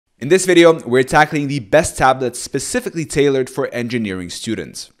In this video, we're tackling the best tablets specifically tailored for engineering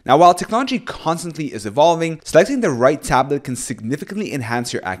students. Now, while technology constantly is evolving, selecting the right tablet can significantly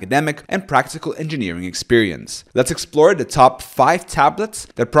enhance your academic and practical engineering experience. Let's explore the top 5 tablets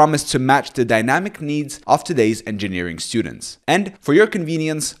that promise to match the dynamic needs of today's engineering students. And for your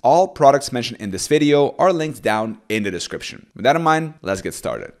convenience, all products mentioned in this video are linked down in the description. With that in mind, let's get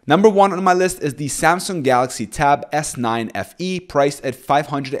started. Number 1 on my list is the Samsung Galaxy Tab S9 FE, priced at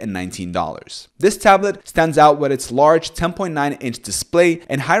 $519. This tablet stands out with its large 10.9-inch display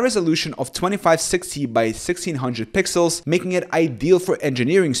and high resolution of 2560 by 1600 pixels, making it ideal for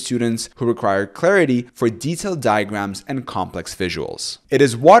engineering students who require clarity for detailed diagrams and complex visuals. It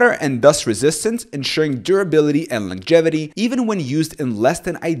is water and dust resistant, ensuring durability and longevity even when used in less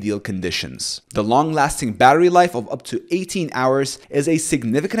than ideal conditions. The long-lasting battery life of up to 18 hours is a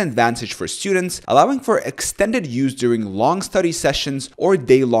significant advantage for students, allowing for extended use during long study sessions or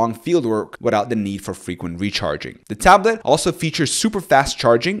day-long fieldwork without the need for frequent recharging. The tablet also features super fast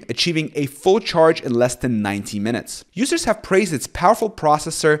charging, achieving a full charge in less than 90 minutes. Users have praised its powerful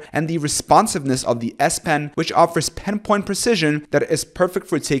processor and the responsiveness of the S Pen, which offers pinpoint precision that is perfect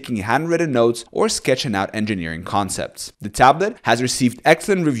for taking handwritten notes or sketching out engineering concepts. The tablet has received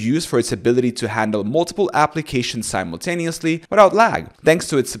excellent reviews for its ability to handle multiple applications simultaneously without lag, thanks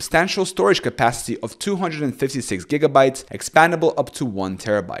to its substantial storage capacity of 256 GB, expandable up to 1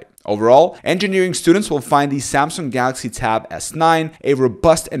 TB. Overall, engineering students will find the Samsung Galaxy Tab S9 a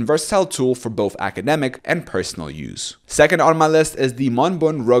robust and versatile tool for both academic and personal use. Second on my list is the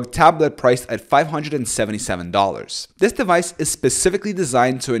MUNBYN Rug tablet, priced at $577. This device is specifically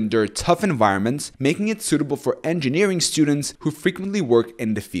designed to endure tough environments, making it suitable for engineering students who frequently work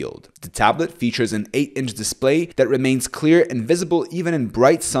in the field. The tablet features an 8-inch display that remains clear and visible even in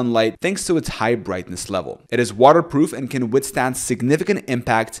bright sunlight thanks to its high brightness level. It is waterproof and can withstand significant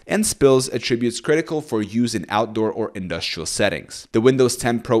impact and spills, attributes critical for use in outdoor or industrial settings. The Windows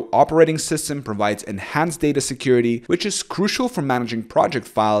 10 Pro operating system provides enhanced data security, which is crucial for managing project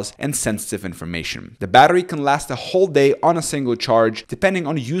files and sensitive information. The battery can last a whole day on a single charge, depending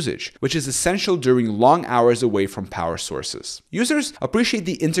on usage, which is essential during long hours away from power sources. Users appreciate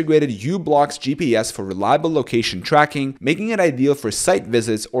the integrated U-Blocks GPS for reliable location tracking, making it ideal for site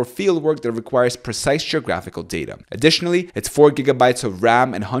visits or fieldwork that requires precise geographical data. Additionally, its 4 GB of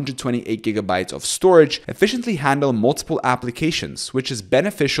RAM and 128 GB of storage efficiently handle multiple applications, which is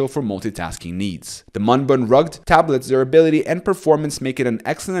beneficial for multitasking needs. The MUNBYN Rugged tablet's durability and performance make it an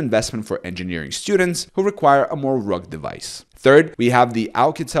excellent investment for engineering students who require a more rugged device. Third, we have the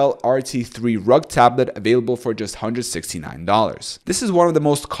OUKITEL RT3 Rug tablet, available for just $169. This is one of the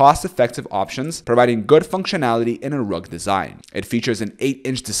most cost-effective options, providing good functionality in a rug design. It features an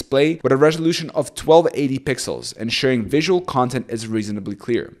 8-inch display with a resolution of 1280 pixels, ensuring visual content is reasonably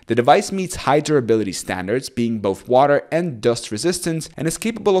clear. The device meets high durability standards, being both water and dust resistant, and is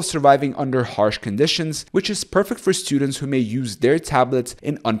capable of surviving under harsh conditions, which is perfect for students who may use their tablets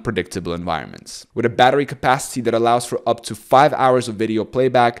in unpredictable environments. With a battery capacity that allows for up to 5 hours of video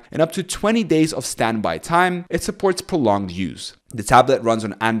playback and up to 20 days of standby time, it supports prolonged use. The tablet runs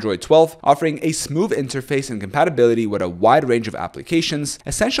on Android 12, offering a smooth interface and compatibility with a wide range of applications,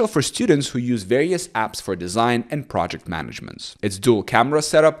 essential for students who use various apps for design and project management. Its dual camera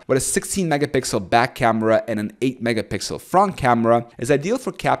setup, with a 16-megapixel back camera and an 8-megapixel front camera, is ideal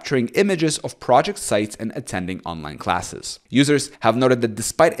for capturing images of project sites and attending online classes. Users have noted that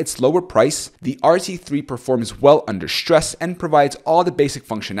despite its lower price, the RT3 performs well under stress and provides all the basic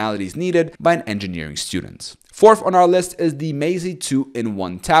functionalities needed by an engineering student. Fourth on our list is the MEIZE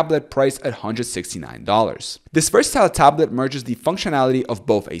 2-in-1 tablet, priced at $169. This versatile tablet merges the functionality of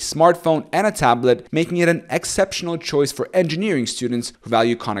both a smartphone and a tablet, making it an exceptional choice for engineering students who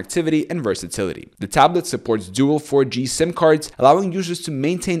value connectivity and versatility. The tablet supports dual 4G SIM cards, allowing users to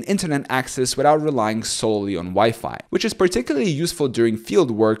maintain internet access without relying solely on Wi-Fi, which is particularly useful during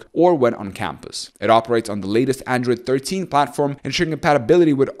field work or when on campus. It operates on the latest Android 13 platform, ensuring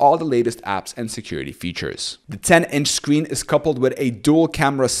compatibility with all the latest apps and security features. The 10-inch screen is coupled with a dual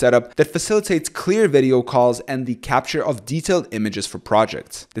camera setup that facilitates clear video calls and the capture of detailed images for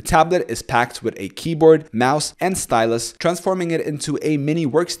projects. The tablet is packed with a keyboard, mouse, and stylus, transforming it into a mini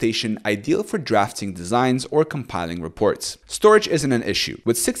workstation ideal for drafting designs or compiling reports. Storage isn't an issue,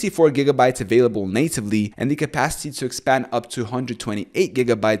 with 64 GB available natively and the capacity to expand up to 128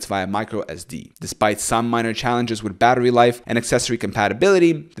 GB via microSD. Despite some minor challenges with battery life and accessory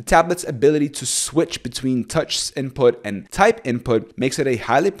compatibility, the tablet's ability to switch between touch input and type input makes it a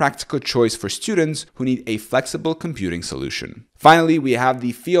highly practical choice for students who need a flexible computing solution. Finally, we have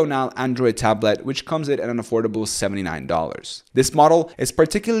the FEONAL Android tablet, which comes in at an affordable $79. This model is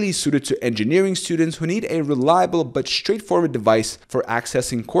particularly suited to engineering students who need a reliable but straightforward device for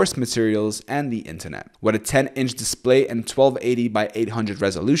accessing course materials and the internet. With a 10-inch display and 1280 by 800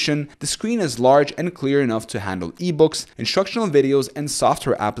 resolution, the screen is large and clear enough to handle ebooks, instructional videos, and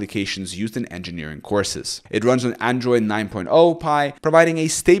software applications used in engineering courses. It runs on Android 9.0 Pie, providing a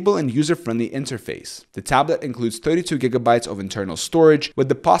stable and user-friendly interface. The tablet includes 32 GB of internal storage, with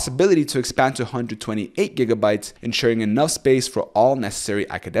the possibility to expand to 128 GB, ensuring enough space for all necessary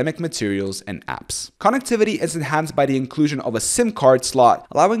academic materials and apps. Connectivity is enhanced by the inclusion of a SIM card slot,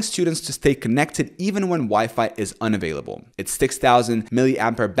 allowing students to stay connected even when Wi-Fi is unavailable. Its 6000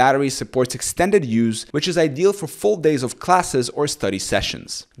 mAh battery supports extended use, which is ideal for full days of classes or study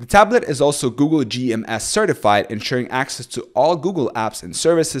sessions. The tablet is also Google GMS certified, ensuring access to all Google apps and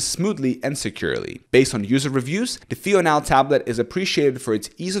services smoothly and securely. Based on user reviews, the FEONAL tablet is appreciated for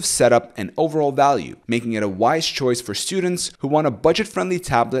its ease of setup and overall value, making it a wise choice for students who want a budget-friendly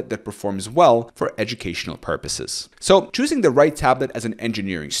tablet that performs well for educational purposes. So, choosing the right tablet as an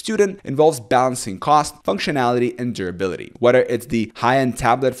engineering student involves balancing cost, functionality, and durability. Whether it's the high-end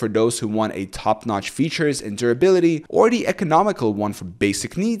tablet for those who want a top-notch features and durability, or the economical one for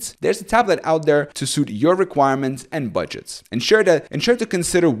basic needs, there's a tablet out there to suit your requirements and budgets. Ensure to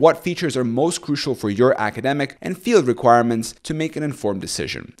consider what features are most crucial for your academic and field requirements to make an informed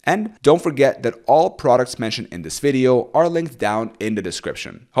decision. And don't forget that all products mentioned in this video are linked down in the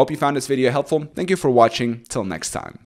description. Hope you found this video helpful. Thank you for watching. Till next time.